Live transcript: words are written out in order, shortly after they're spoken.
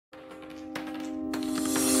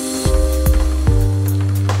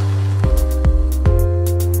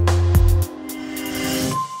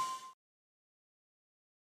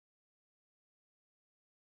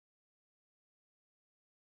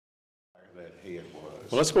head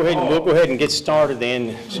was. Well, let's go ahead and we'll go ahead and get started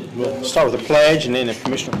then. We'll start with the pledge, and then if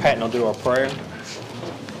Commissioner Patton will do our prayer.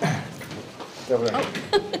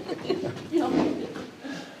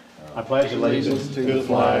 I pledge allegiance to the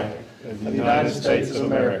flag of the United States of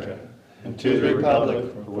America and to the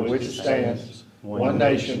republic for which it stands, one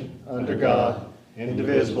nation, under God,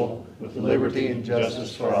 indivisible, with liberty and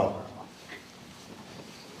justice for all.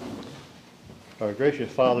 Our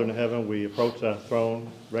gracious Father in heaven, we approach thy throne,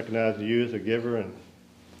 recognizing you as a giver and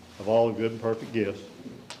of all good and perfect gifts.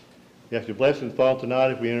 We ask your blessings fall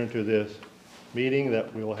tonight as we enter into this meeting,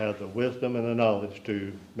 that we will have the wisdom and the knowledge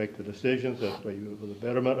to make the decisions that for the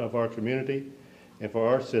betterment of our community and for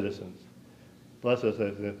our citizens. Bless us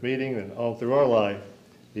in this meeting and all through our life.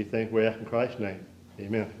 These things we ask in Christ's name.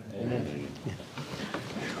 Amen. Amen.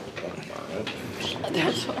 I'd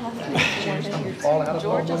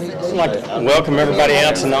like to welcome everybody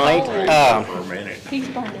out tonight. He's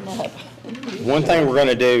burning up. One thing we're going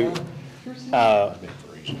to do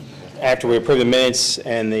after we approve the minutes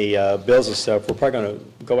and the bills and stuff, we're probably going to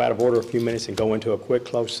go out of order a few minutes and go into a quick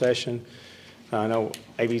closed session. I know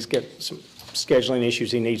Avi's got some scheduling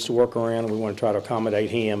issues he needs to work around, and we want to try to accommodate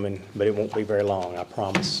him, but it won't be very long, I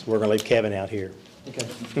promise. We're going to leave Kevin out here. Okay.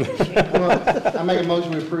 I make a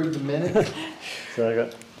motion to approve the minutes.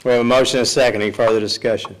 Second. We have a motion and a second. Any further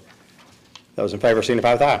discussion? Those in favor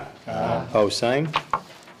signify with aye. Aye. Opposed, same.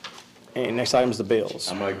 And next item is the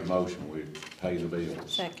bills. I make a motion, we pay the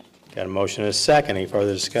bills. Second. Got a motion and a second. Any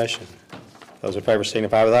further discussion? Those in favor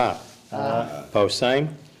signify with aye. Aye. Opposed,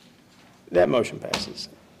 same. That motion passes.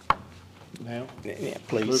 Now, Yeah, move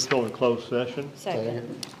please. to a closed session.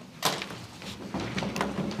 Second.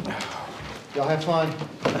 Y'all have fun.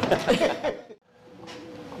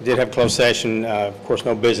 Did have a closed session. Of course,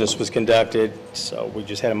 no business was conducted, so we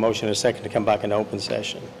just had a motion and a second to come back in open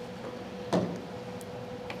session.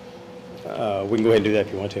 We can go ahead and do that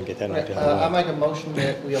if you want to and get that knocked I out. make a motion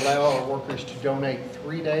that we allow our workers to donate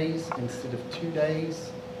 3 days instead of 2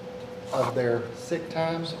 days of their sick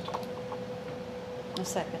times. A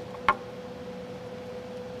second.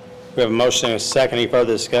 We have a motion and a second. Any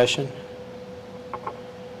further discussion?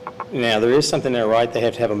 Now, there is something there, right? They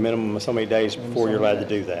have to have a minimum of so many days before you're allowed to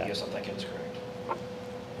do that. Yes, I think that's correct.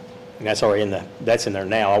 And that's already that's in there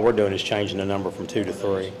now. All we're doing is changing the number from 2 to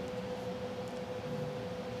 3.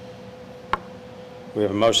 We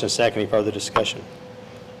have a motion and a second. Any further discussion?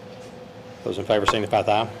 Those in favor signify with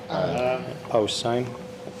aye. Aye. Opposed, same.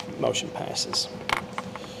 Motion passes.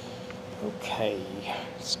 Okay,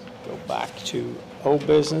 let's go back to old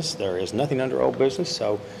business. There is nothing under old business,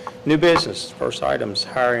 so new business. First item is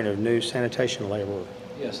hiring of new sanitation laborer.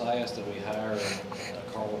 Yes, I asked that we hire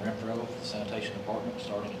Carl Rempro for the sanitation department,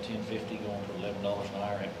 starting at $10.50, going to $11 an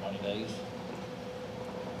hour after 90 days.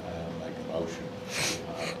 I make a motion.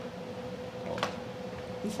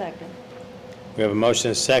 Second. We have a motion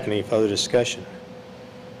and a second. Any further discussion?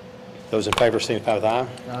 Those in favor signify with aye.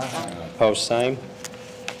 Aye. Opposed, same.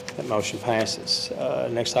 That motion passes.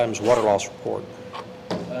 Next item is water loss report.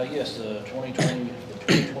 Yes, the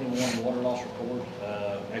 2021 water loss report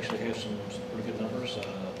actually has some pretty good numbers.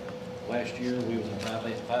 Last year, we was at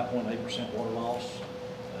 5.8% water loss.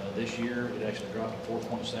 This year, it actually dropped to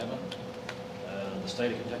 4.7%. The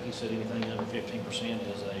state of Kentucky said anything under 15%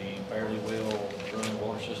 is a fairly well-run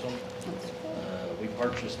water system. We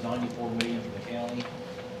purchased $94 million from the county.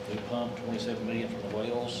 We pumped $27 million from the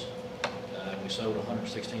wells. We sold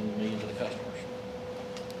 $116 million to the customers.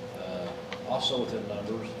 Also within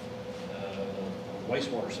numbers, on the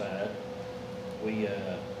wastewater side, we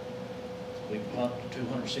pumped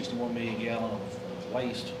 261 million gallons of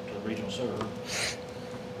waste to the regional sewer.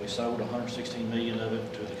 We sold 116 million of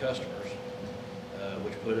it to the customers,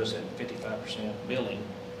 which put us at 55% billing,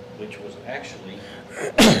 which was actually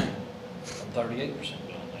 38% billing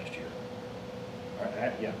last year.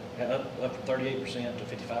 Up from 38% to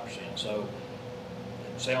 55%. So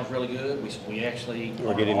it sounds really good. We actually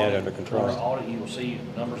We're getting that under control. On our audit, you will see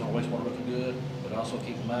numbers on wastewater looking good, but also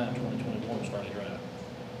keep in mind 2021 was fairly dry.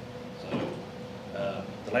 So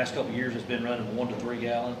the last couple of years it's been running 1 to 3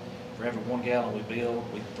 gallon. For every 1 gallon we build,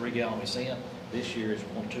 3 gallon we sent. This year is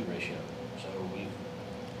 1-2 ratio. So we've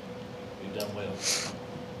done well,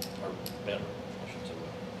 or better, I should say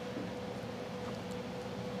well.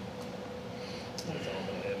 That's all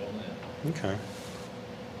I have on that. Okay.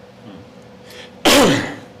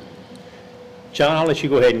 John, I'll let you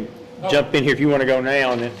go ahead and jump in here if you want to go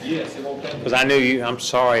now, and then, Yes, it won't take. because I knew you, I'm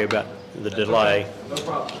sorry about the delay. Okay. No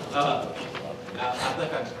problem. I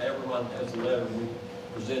think everyone has a letter we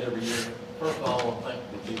present every year. First of all, I want to thank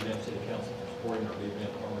the Beaver Dam City Council for supporting our Beaver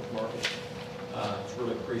Dam Farmers Market. It's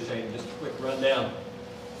really appreciated. Just a quick rundown.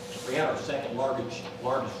 We had our second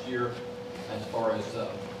largest year as far as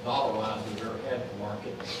dollar-wise we've ever had at the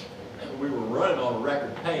market. And we were running on a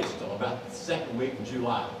record pace till about the second week in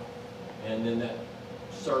July. And then that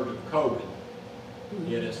surge of COVID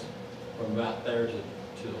hit us from about there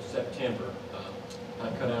till September. I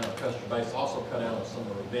cut down our customer base, also cut down on some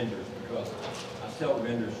of our vendors, because I tell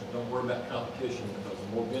vendors, don't worry about competition, because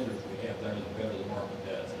the more vendors we have there, the better the market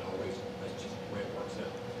does. That's just the way it works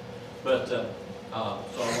out. But, so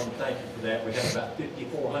I want to thank you for that. We had about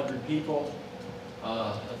 5,400 people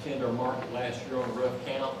attend our market last year on a rough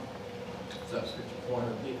count. So that's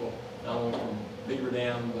 5,400 people, not only from Beaver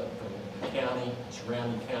Dam, but from the county,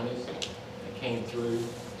 surrounding counties that came through.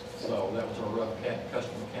 So that was our rough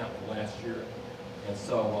customer count for last year. And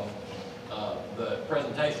so the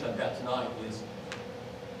presentation I've got tonight is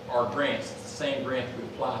our grants. It's the same grant we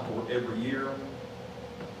apply for every year,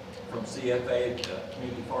 from CFA to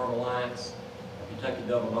Community Farm Alliance, Kentucky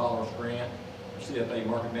Double Dollars grant, or CFA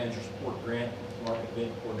Market Manager Support Grant, Market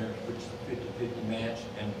Event Coordinator, which is the 50-50 match,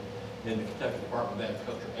 and then the Kentucky Department of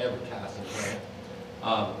Agriculture Advertising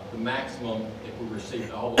Grant. The maximum, if we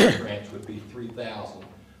received all those grants, would be $3,000.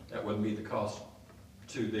 That would be the cost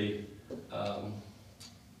to the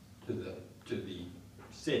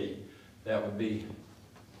city. That would be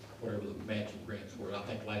whatever the matching grants were. I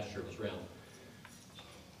think last year it was around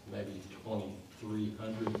maybe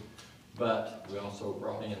 2,300, but we also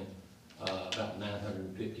brought in about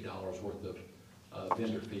 $950 worth of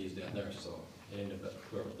vendor fees down there, so it ended up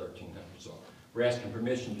at $1,300. So we're asking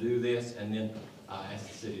permission to do this, and then ask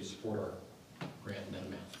the city to support our grant in that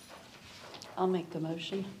amount. I'll make the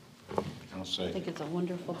motion. I'll I say. think it's a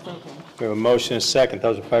wonderful program. We have a motion and a second.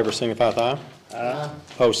 Those in favor signify with aye. Aye.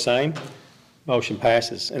 Opposed, same. Motion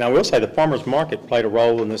passes. And I will say the farmers market played a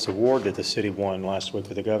role in this award that the city won last week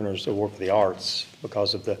with the governor's award for the arts,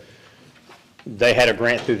 because of they had a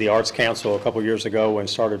grant through the Arts Council a couple years ago and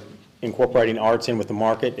started incorporating arts in with the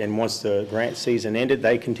market. And once the grant season ended,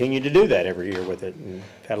 they continued to do that every year with it and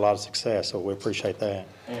had a lot of success. So we appreciate that.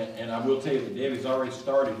 And I will tell you that Debbie's already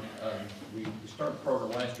started, we started a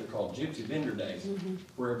program last year called Gypsy Vendor Days,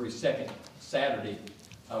 where every second Saturday,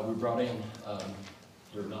 we brought in,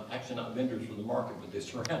 they're actually not vendors for the market, but they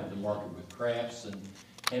surrounded the market with crafts and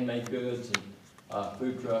handmade goods and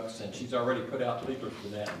food trucks, and she's already put out leaflets for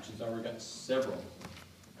that, and she's already got several,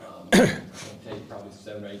 I can tell you probably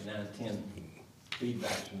 7, 8, 9, 10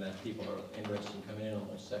 feedbacks from that. People are interested in coming in on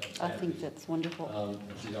those second I Saturdays. think that's wonderful. And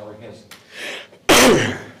she already has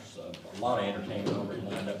a lot of entertainment already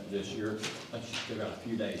lined up for this year. I think she's still got a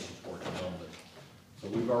few days she's working on, but so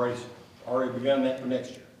we've already begun that for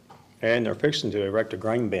next year. And they're fixing to erect a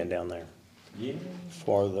grain bin down there Yeah.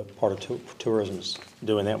 for the part of tourism's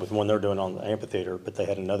doing that with one they're doing on the amphitheater, but they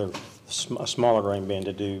had a smaller grain bin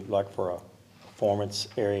to do like for a performance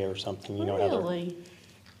area or something, you know. How they're- Really?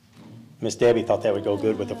 Miss Debbie thought that would go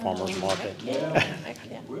good with the farmer's market. Yeah.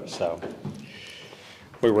 So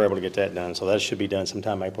we were able to get that done. So that should be done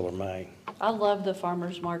sometime April or May. I love the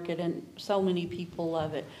farmer's market, and so many people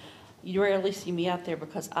love it. You rarely see me out there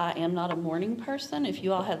because I am not a morning person. If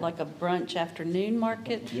you all had like a brunch afternoon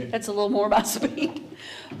market, that's a little more my speed.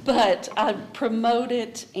 But I promote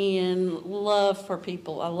it and love for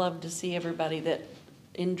people. I love to see everybody that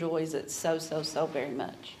enjoys it so very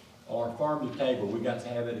much. On our farm to table, we got to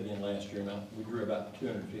have it again last year, and we grew about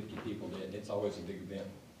 250 people did. It's always a big event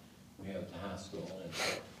we have at the high school, and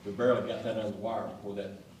we barely got that under the wire before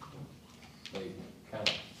that they kind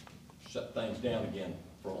of shut things down again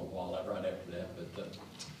for a little while right after that. But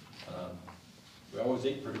we always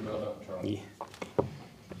eat pretty well, don't we, Charlie? Yeah.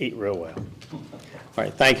 Eat real well. All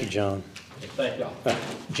right, thank you, John. Thank y'all.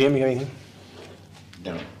 Jim, you have anything?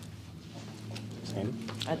 No. Sandy?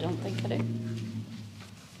 I don't think I do.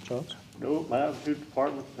 Charles? No, my two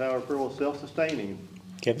departments have approval of self-sustaining.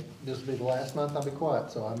 Kevin? This will be the last month I'll be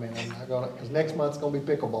quiet, so I mean, I'm not gonna, because next month's gonna be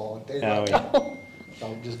pickleball. I'll tell you Oh, that. yeah.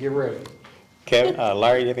 So just get ready. Kevin,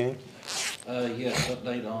 Larry, you have anything? Yes,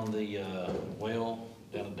 update on the well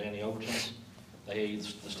down at Danny Overton's. The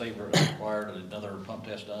state required another pump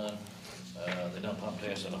test done. They done pump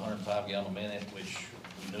test at 105 gallon a minute, which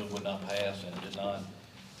we knew would not pass, and it did not.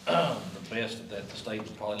 The best that the state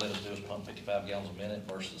would probably let us do is pump 55 gallons a minute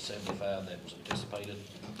versus the 75 that was anticipated.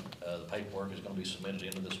 The paperwork is going to be submitted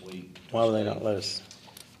into this week. Why would they not let us?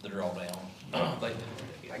 The drawdown.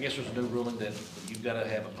 I guess there's a new ruling that you've got to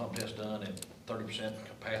have a pump test done at 30%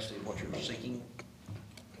 capacity of what you're seeking,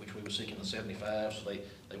 which we were seeking the 75, so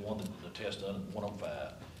they wanted the test done at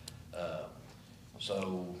 105.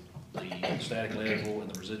 So the static level and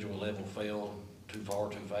the residual level fell too far,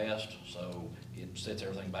 too fast, so it sets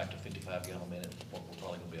everything back to 55 gallon a minute, what we're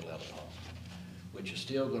probably going to be allowed to pump. which is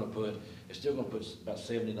still gonna put about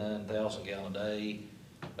 79,000 gallon a day,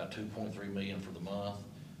 about 2.3 million for the month.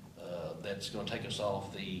 That's gonna take us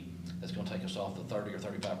off the 30 or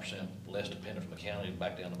 35% less dependent from the county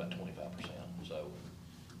back down to about 25%, so.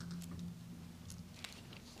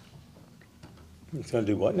 It's gonna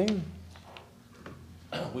do what now?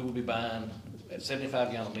 We will be buying, at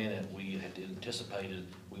 75 gallon a minute, we had anticipated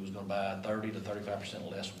we was gonna buy 30 to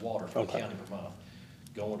 35% less water from the Okay. county per month.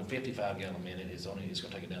 Going to 55 gallon a minute, it's gonna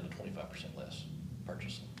take it down to 25% less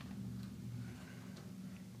purchasing.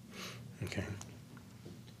 Okay.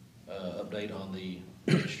 Update on the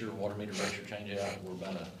register, water meter register change out, we're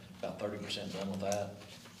about 30% done with that.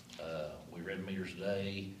 We read meters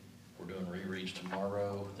today, we're doing rereads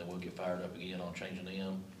tomorrow, then we'll get fired up again on changing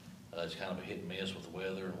them. It's kind of a hit and miss with the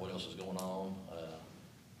weather and what else is going on.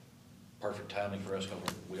 Perfect timing for us,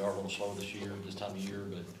 because we are a little slow this time of year,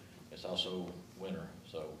 but it's also winter,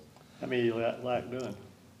 so, How many you like doing?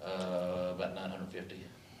 about 950.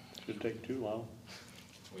 Shouldn't take too long.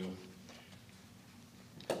 We'll,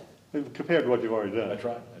 Compared to what you've already done. that's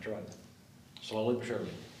right. Slowly but surely.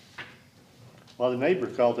 Well, the neighbor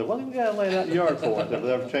called and said, what do we gotta lay out in the yard for? I said,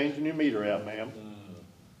 they're changing your meter out, ma'am.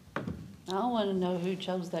 I want to know who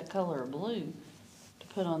chose that color of blue to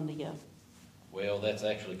put on the, Well, that's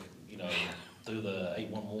actually, through the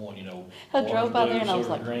 811, I orange, drove by blue, there and I was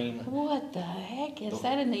silver, like, green. what the heck is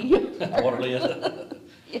that in the yard? What it is.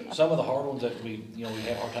 Yeah. Some of the hard ones that we have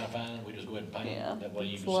a hard time finding, we just go ahead and paint. Yeah, That way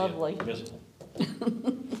you it's can lovely. see it visible.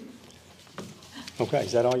 Okay,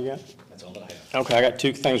 is that all you got? That's all that I have. Okay, I got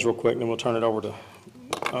two things real quick, and then we'll turn it over to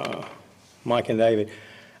Mike and David.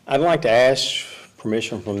 I'd like to ask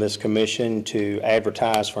permission from this commission to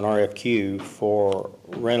advertise for an RFQ for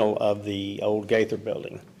rental of the old Gaither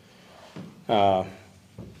building. I've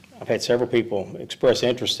had several people express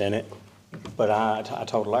interest in it, but I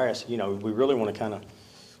told Larry, I said, we really want to kind of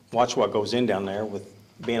watch what goes in down there with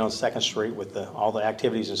being on Second Street with all the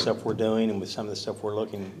activities and stuff we're doing and with some of the stuff we're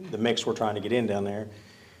the mix we're trying to get in down there.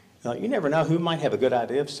 You never know who might have a good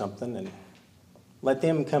idea of something, and let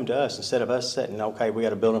them come to us instead of us saying, okay, we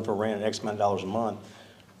got a building for rent at X amount of dollars a month.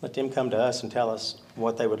 Let them come to us and tell us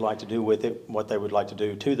what they would like to do with it, what they would like to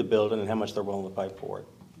do to the building, and how much they're willing to pay for it,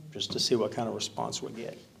 just to see what kind of response we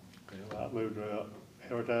get. I moved to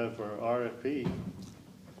advertise for RFP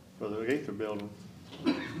for the Gaither building.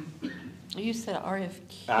 You said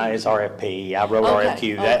RFQ. It's RFP. I wrote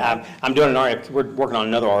Okay, RFQ. okay. I'm doing an RFQ. We're working on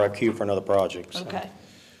another RFQ for another project. So. Okay.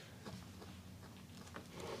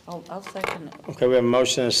 I'll second it. Okay, we have a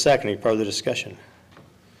motion and a second. Any further discussion?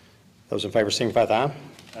 Those in favor signify with aye.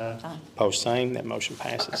 Aye. Opposed, same. That motion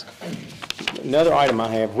passes. Another item I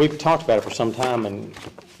have, we've talked about it for some time and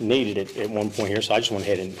needed it at one point here, so I just went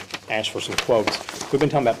ahead and asked for some quotes. We've been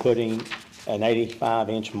talking about putting an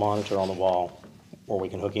 85-inch monitor on the wall where we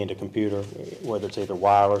can hook into a computer, whether it's either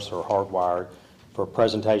wireless or hardwired, for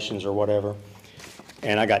presentations or whatever.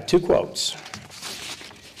 And I got two quotes.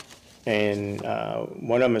 And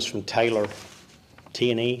one of them is from Taylor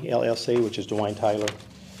T&E LLC, which is Dwayne Taylor.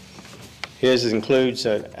 His includes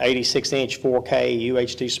an 86-inch 4K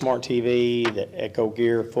UHD smart TV, the Echo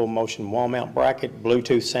Gear full motion wall mount bracket,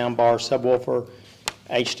 Bluetooth soundbar subwoofer,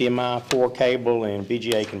 HDMI 4 cable and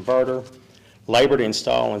VGA converter. Labor to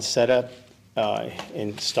install and set up,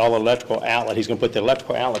 install electrical outlet. He's going to put the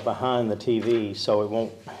electrical outlet behind the TV so it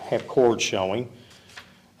won't have cords showing.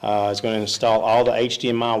 He's going to install all the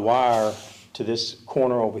HDMI wire to this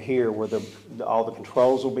corner over here where all the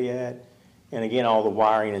controls will be at. And again, all the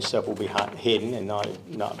wiring and stuff will be hidden and not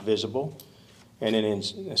visible. And then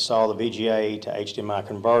install the VGA to HDMI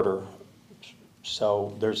converter.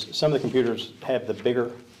 So there's some of the computers have the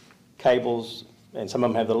bigger cables, and some of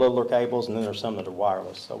them have the littler cables, and then there's some that are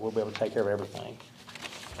wireless. So we'll be able to take care of everything.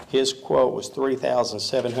 His quote was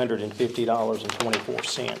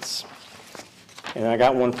 $3,750.24. And I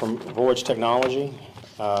got one from Voyage Technology.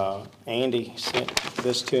 Andy sent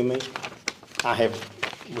this to me. I have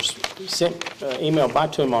sent email back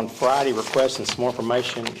to him on Friday requesting some more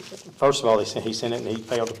information. First of all, he sent it and he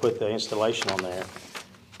failed to put the installation on there.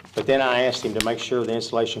 But then I asked him to make sure the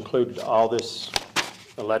installation included all this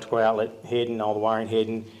electrical outlet hidden, all the wiring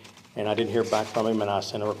hidden, and I didn't hear back from him, and I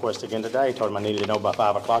sent a request again today. Told him I needed to know by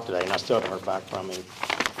 5 o'clock today, and I still haven't heard back from him.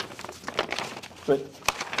 But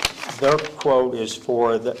their quote is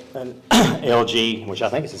for an LG, which I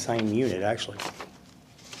think is the same unit actually.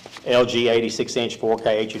 LG 86-inch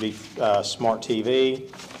 4K HUD smart TV,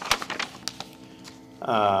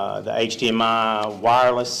 the HDMI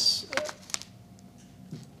wireless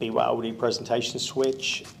BYOD presentation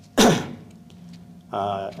switch,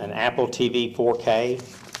 an Apple TV 4K. Do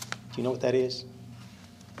you know what that is?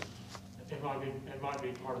 it might be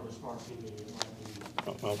part of the smart TV, it might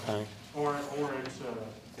be, Okay. or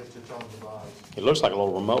it's its own device. It looks like a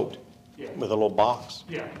little remote Yeah, with a little box.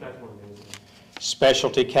 yeah, that's what it is.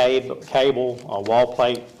 Specialty cable, a wall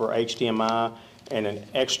plate for HDMI, and an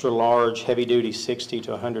extra large, heavy-duty 60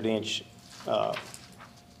 to 100-inch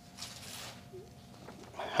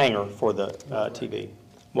hanger for the TV,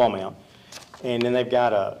 wall mount. And then they've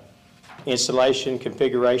got a installation,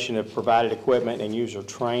 configuration of provided equipment and user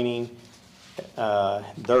training.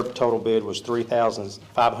 Their total bid was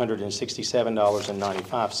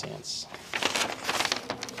 $3,567.95.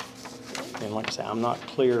 And like I say, I'm not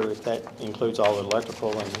clear if that includes all the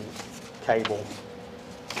electrical and cable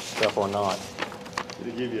stuff or not.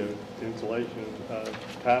 Did he give you an installation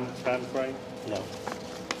time frame? No.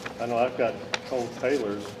 I know I've got told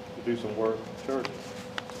Taylor to do some work at church.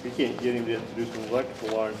 We can't get him to do some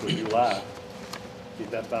electrical wiring until July. He's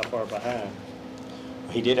that far behind.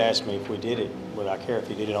 He did ask me if we did it, would I care if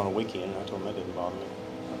he did it on a weekend? I told him that didn't bother me.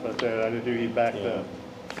 But I said, I knew he backed Yeah. up.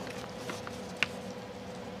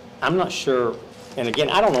 I'm not sure, and again,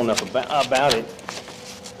 I don't know enough about it.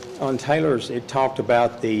 On Taylor's, it talked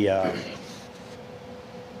about the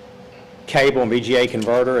cable and VGA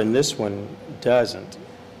converter, and this one doesn't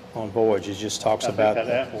on Voyage. It just talks about. I think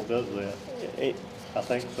that Apple does that. It, I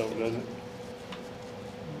think so, doesn't it?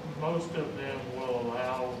 Most of them will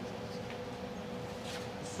allow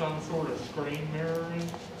some sort of screen mirroring.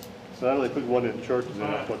 So I know they put one in churches,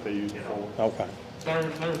 and that's what they use it for. okay. There's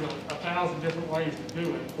 1,000 different ways to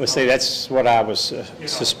do it. Well, see, that's what I was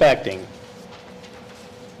suspecting.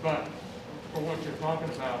 But for what you're talking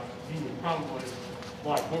about, you would probably,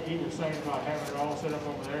 like what you were saying about having it all set up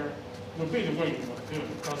over there, would be the way you want to do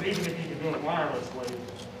it. Because even if you can do it wirelessly,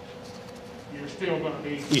 you're still going to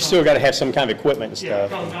be. You still got to have some kind of equipment and Yeah,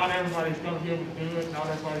 stuff. because not everybody's going to be able to do it, not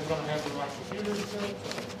everybody's going to have the right computers to do it.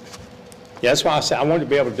 So, Yeah, that's why I said I wanted to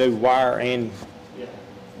be able to do wired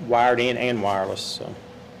in and wireless.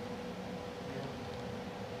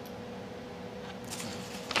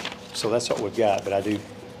 So that's what we've got, but I do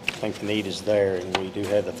think the need is there, and we do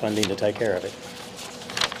have the funding to take care of it.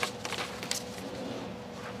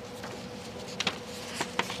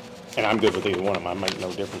 And I'm good with either one of them. It make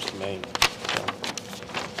no difference to me.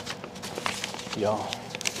 So, y'all,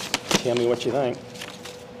 tell me what you think.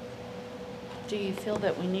 Do you feel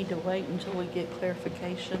that we need to wait until we get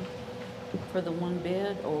clarification for the one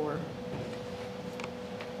bid, or?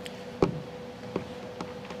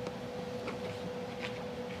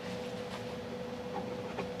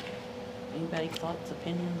 Anybody thoughts,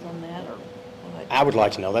 opinions on that, or what? I would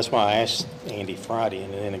like to know. That's why I asked Andy Friday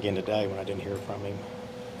and then again today when I didn't hear from him.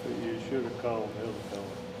 But you should have called the other fellow.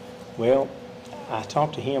 Well, I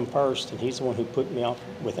talked to him first, and he's the one who put me off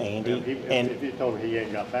with Andy. If you told me he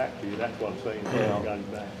ain't got back to you, that's what I'm saying, he ain't got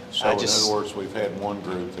him back. So I in just- other words, we've had one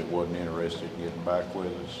group that wasn't interested in getting back with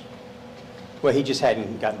us. Well, he just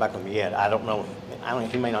hadn't gotten back with me yet. I don't know.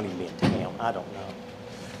 He may not even be in town. I don't know.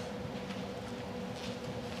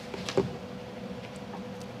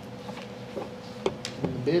 The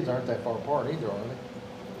bids aren't that far apart either, are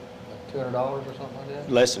they? Like $200 or something like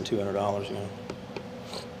that? Less than $200, you know.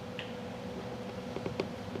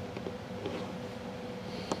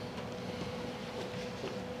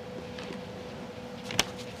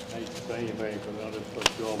 I hate to say anything, because I'll just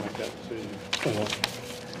let you all make that decision.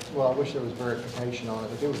 Well, I wish there was verification on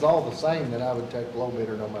it. If it was all the same, then I would take low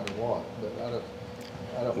bidder no matter what, but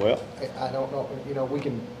Well- I don't know, you know, we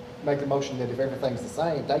can make the motion that if everything's the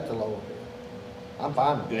same, take the lower bid. I'm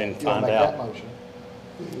fine with that. Then If you wanna find make out. that motion.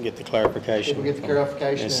 Get the clarification. If we get the from-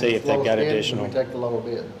 clarification And and see it's if they've lowest got bid, then additional. we take the lower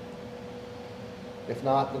bid. If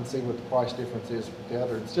not, then see what the price difference is with the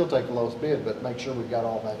other, and still take the lowest bid, but make sure we've got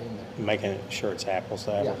all that in there. Making sure it's apples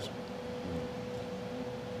to apples.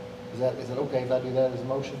 Is it okay if I do that as a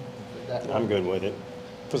motion? That way? I'm good with it.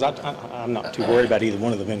 Because I'm not too worried about either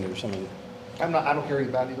one of the vendors. I mean, I don't care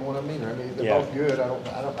about either one of them either. I mean, they're Yeah. both good.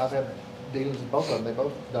 I've had dealings with both of them. They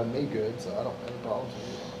both done me good, so I don't have any problems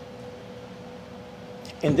with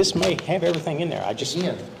and this may have everything in there. I it. just,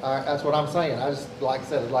 Again, that's what I'm saying. I just, like I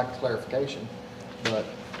said, I'd like clarification, but.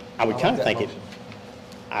 I would like kind of that think it, motion.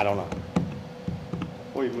 I don't know.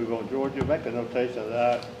 Before you move on, George, you make a notation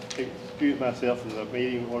that I excuse myself from the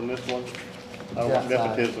meeting on this one. I don't want Yeah,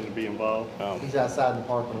 outside. nepotism to be involved. He's outside in the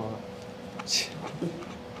parking lot.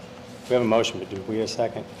 We have a motion, but do we have a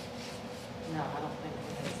second? No, I don't think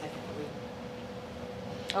we have a second.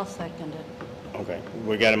 I'll second it. Okay,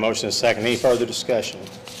 we got a motion and a second. Any further discussion?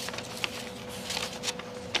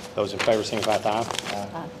 Those in favor, signify with aye.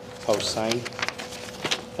 Aye. Opposed, same.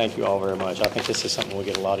 Thank you all very much. I think this is something we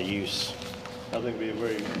get a lot of use. I think it'd be a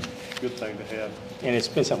very a good thing to have. And it's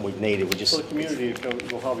been something we've needed, we just, So the community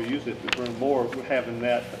will probably use it to learn more, having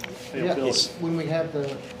that Yeah, ability. when we have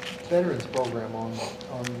the Veterans Program on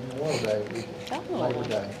Memorial Day, Labor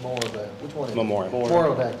Day, Memorial Day, which one is it? Memorial.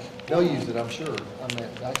 Memorial Day. They'll use it, I'm sure. I mean,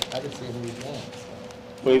 I could see them use one.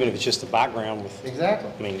 well, even if it's just the background with, Exactly.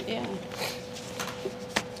 I mean, Yeah.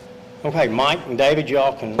 okay, Mike and David,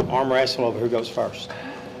 y'all can arm wrestle over who goes first.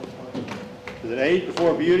 Is it age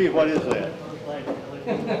before beauty? What is that?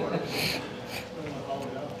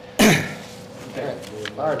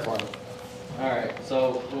 Fire department. All right,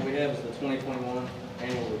 so what we have is the 2021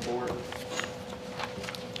 annual report.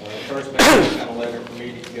 First page is kind of letter from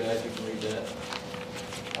me to you guys, you can read that.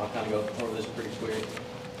 I'll kind of go over this pretty quick.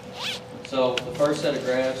 So the first set of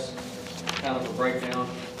graphs, kind of a breakdown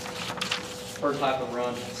per type of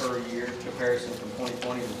run per year, comparison from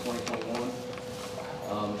 2020 to 2021.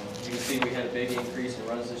 You can see we had a big increase in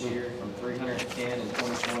runs this year from 310 in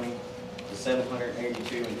 2020 to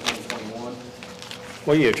 782 in 2021.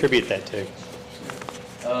 What do you attribute that to?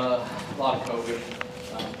 A lot of COVID.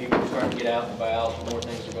 People are starting to get out and about, more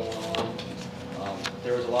things are going on.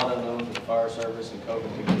 There was a lot of unknowns with the fire service and COVID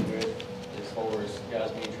to begin with, as far as guys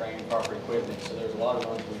being trained, proper equipment. So there's a lot of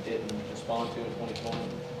runs we didn't respond to in 2020.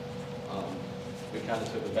 We kind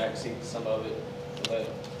of took a backseat to some of it to let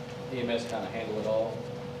EMS kind of handle it all.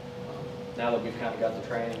 Now that we've kind of got the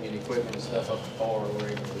training and equipment and stuff up to par, we're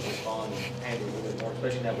able to respond and handle it a little bit more,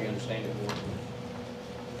 especially now we understand it more.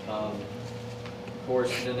 Of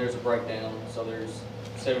course, then there's a breakdown. So there's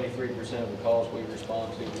 73% of the calls we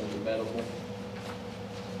respond to when we're medical.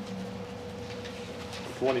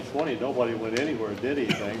 2020, nobody went anywhere, did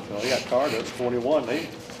anything, so they got tired of it. 21,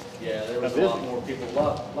 Yeah, there was a lot more people, a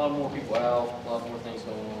lot more people out, a lot more things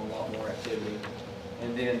going on, a lot more activity.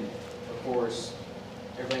 And then, of course,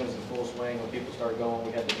 everything was in full swing. When people started going,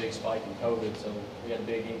 we had the big spike in COVID, so we had a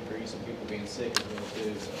big increase in people being sick as well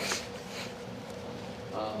too. So,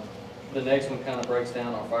 the next one kind of breaks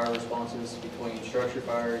down our fire responses between structure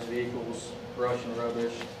fires, vehicles, brush and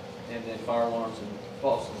rubbish, and then fire alarms and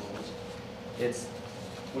false alarms. It's,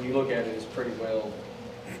 when you look at it, it's pretty well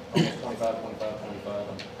almost 25, 25, 25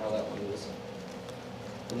 on how that one is.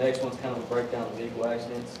 The next one's kind of a breakdown of vehicle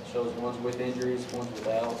accidents. It shows ones with injuries, ones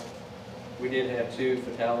without. We did have 2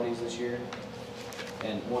 fatalities this year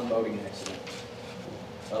and 1 boating accident.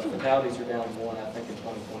 Fatalities are down 1. I think in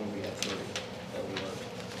 2020 we had 3 that we were.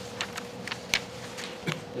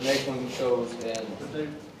 The next one shows in. But they,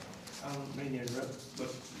 I don't mean to interrupt,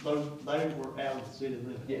 but those, they were out of the city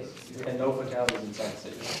limits. Yes, we had no fatalities inside the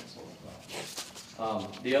city limits.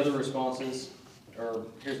 The other responses, or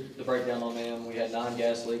here's the breakdown on them. We had 9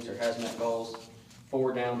 gas leaks or hazmat calls,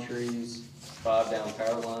 4 down trees, 5 down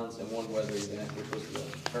power lines, and 1 weather event, which was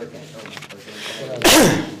the hurricane.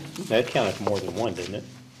 That counted for more than one, didn't it?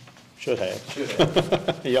 Should have. Should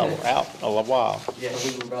have. Y'all were out a while. Yeah,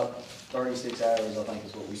 we were about 36 hours, I think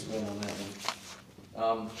is what we spent on that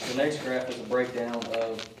one. The next graph is a breakdown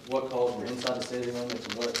of what calls were inside the city limits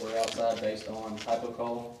and what were outside based on type of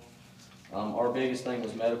call. Our biggest thing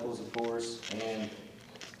was medicals, of course, and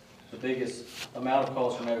the biggest amount of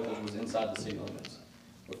calls for medicals was inside the city limits,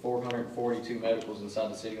 with 442 medicals inside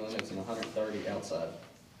the city limits and 130 outside.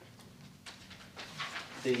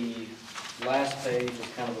 The last page is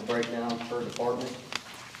kind of a breakdown per department,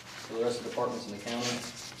 for the rest of the departments in the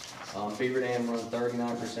county. Beaver Dam run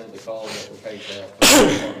 39% of the calls that were paged out for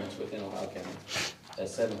the departments within Ohio County.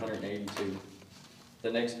 That's 782.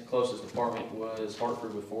 The next closest department was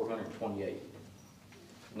Hartford with 428.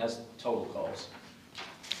 And that's total calls.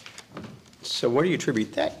 So what do you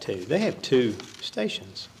attribute that to? They have 2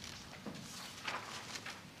 stations.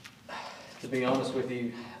 To be honest with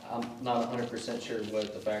you, I'm not 100% sure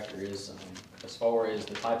what the factor is. As far as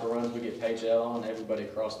the type of runs we get paged out on, everybody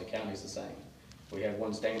across the county is the same. We have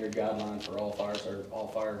one standard guideline for all fire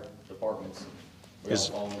departments. We all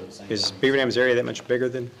fall under the same Is thing. Beaver Dam's area that much bigger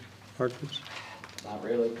than Hartford's? Not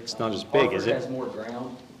really. It's not as big, is it? Hartford has more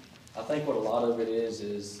ground. I think what a lot of it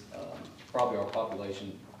is probably our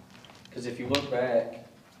population. Because if you look back,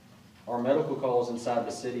 our medical calls inside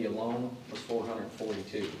the city alone was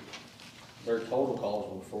 442. Their total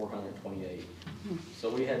calls were 428. So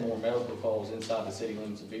we had more medical calls inside the city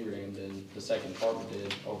limits of Beaver Dam than the second department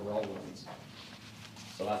did overall runs.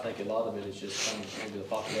 So I think a lot of it is just kind of maybe the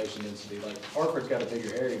population density. Like Hartford's got a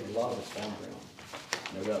bigger area, but a lot of it's farm ground.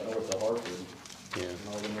 You know, we got north of Hartford, Yeah. and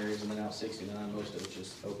all them areas, and then out 69, most of it's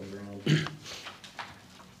just open ground.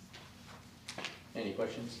 Any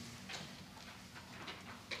questions?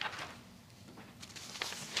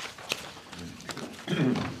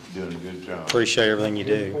 Doing a good job. Appreciate everything you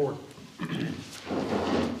do. Report.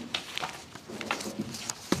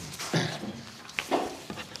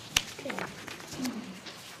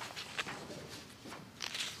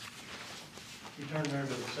 turn there to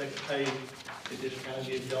the second page, it just kind of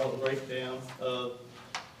gives y'all a breakdown of,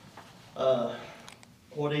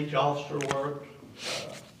 what each officer worked,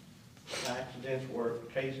 accidents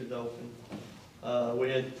worked, cases open. We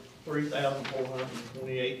had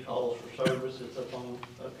 3,428 calls for services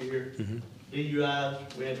up here.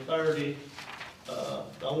 DUIs, we had 30. The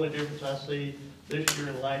only difference I see this year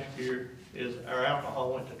and last year is our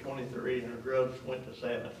alcohol went to 23 and our drugs went to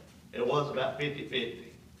 7. It was about 50-50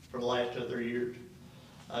 for the last 2 or 3 years.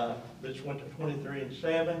 This went to 23 and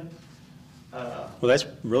 7. Well, that's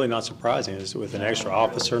really not surprising, is with an extra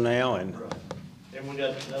officer now and Right. And we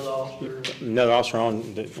got another officer on,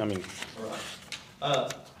 I mean,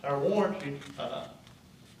 right. Our warranty,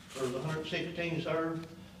 there's 116 served.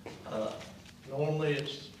 Normally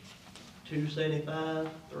it's 275,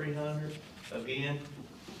 300. Again,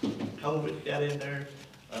 COVID got in there.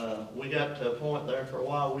 We got to a point there for a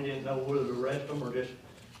while, we didn't know whether to arrest them or just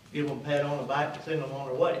give them a pat on the back and send them on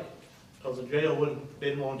their way. Because the jail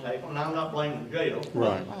didn't want to take them, and I'm not blaming the jail.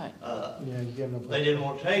 Right. Right. They didn't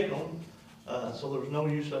want to take them, so there was no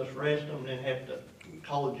use us arresting them, and then have to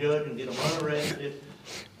call a judge and get them unarrested,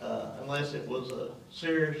 unless it was a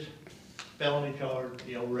serious felony charge,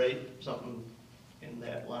 rape, something in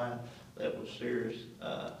that line that was serious.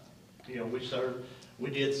 We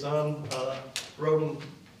did some, wrote them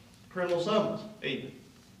criminal summons even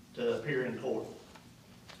to appear in court.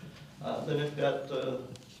 Then it's got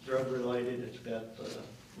drug related, it's got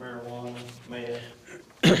marijuana, meth,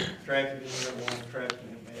 trafficking, marijuana, trafficking,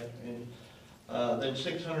 and meth, and then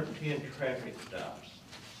 610 traffic stops.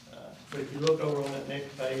 But if you look over on that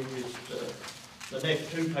next page, it's the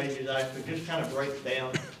next 2 pages actually just kind of breaks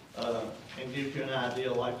down and gives you an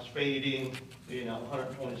idea, like speeding,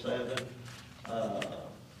 127.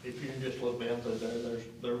 If you can just look down through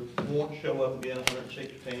there won't show up again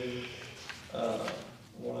 116.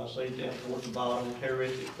 When I say down towards the bottom,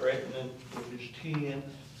 terroristic threatening, which is 10.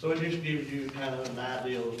 So it just gives you kind of an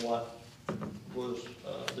idea of what was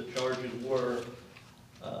the charges were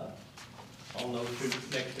on those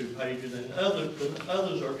next 2 pages. And the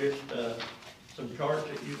others are just some charts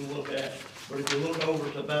that you can look at. But if you look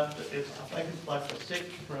over to about, I think it's like the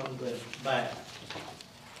 6th from the back.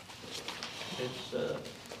 It's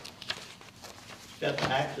got the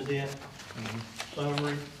accident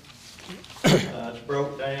summary. It's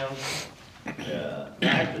broke down. The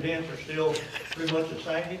accidents are still pretty much the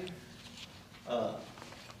same.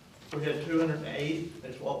 We had 208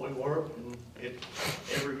 is what we worked, and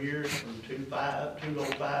every year it's from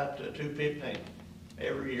 205 to 215.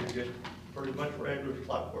 Every year, just pretty much regular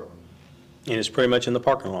clockwork. and it's pretty much in the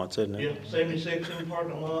parking lots, isn't it? Yeah, 76 in the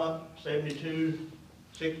parking lot, 72,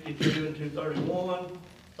 62 and 231,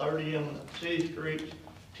 30 on the city streets,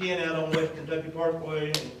 10 out on West Kentucky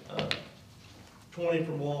Parkway, and 20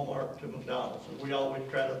 from Walmart to McDonald's. And we always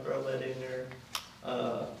try to throw that in there.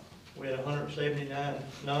 We had 179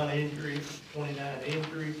 non-injuries, 29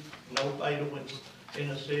 injuries, no fatal ones in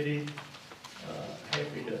the city.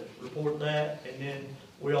 Happy to report that. And then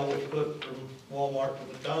we always put from Walmart to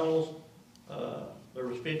McDonald's. There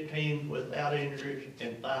was 15 without injuries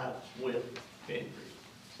and 5 with injuries.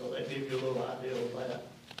 So that gives you a little idea of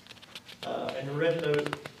that. And the rest of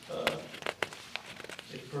it,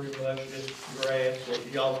 it's pretty much just graphs that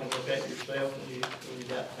y'all can look at yourself when you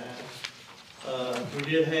got time. We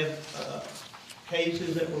did have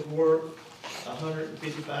cases that was worked,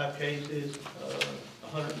 155 cases,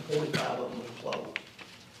 145 of them was closed.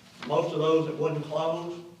 Most of those that wasn't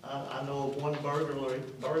closed, I know of one burglary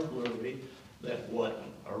that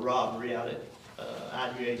wasn't, a robbery out at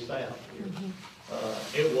IGA South here.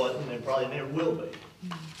 It wasn't and probably never will be.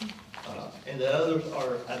 And the others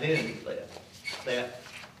are identity theft. That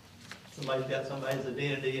somebody's got somebody's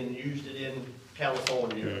identity and used it in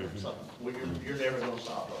California or something. Well, you're never going to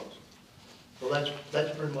solve those. So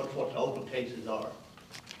that's pretty much what the open cases are.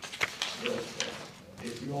 But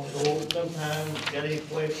if you want to go over it sometime, if you got any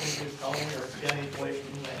questions, just call me, or if you got any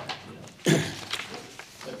questions,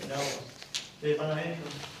 let me know. See if I answer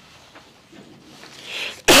them.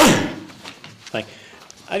 Thank you.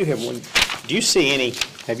 I do have one. Do you see any,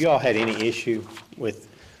 have you all had any issue with,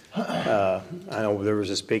 I know there was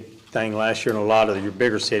this big thing last year in a lot of your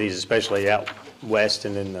bigger cities, especially out west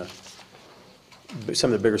and in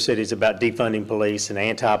some of the bigger cities, about defunding police and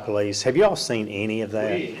anti-police. Have you all seen any of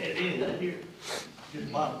that? We ain't had any of that here.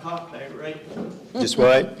 Just Bob Cox there, right? Just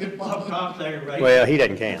what? Just Bob Cox there, right? Well, he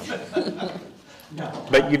doesn't count. No.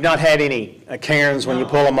 But you've not had any Karens when you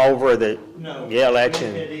pull them over that No. yell at you?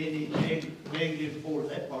 We haven't had any negative for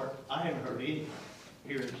that part. I haven't heard any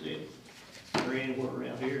here in the city or anywhere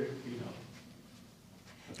around here,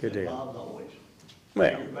 Good deal. Bob's always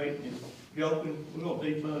Well. aggravating and joking, we're gonna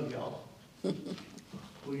defund y'all.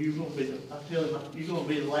 Well, you're gonna be, I tell him, you're gonna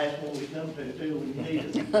be the last one we come to too when you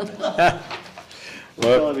need us.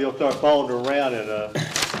 We're telling him he'll start following around and,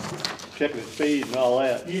 checking his speed and all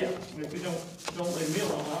that. Yeah, if we don't leave me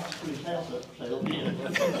alone, I'll put his house up for sale again.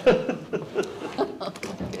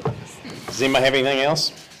 Does anybody have anything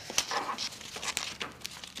else?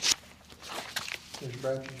 Mr.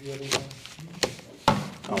 Brown, did you have anything?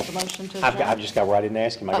 Make a motion to I've adjourn. just got where I didn't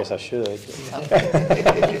ask him. I guess I should.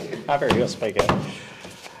 I very well speak up.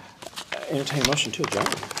 Entertain a motion to adjourn.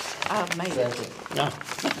 I've made it. Second. No.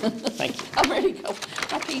 Thank you. I'm ready to go.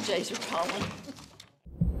 My PJs are calling.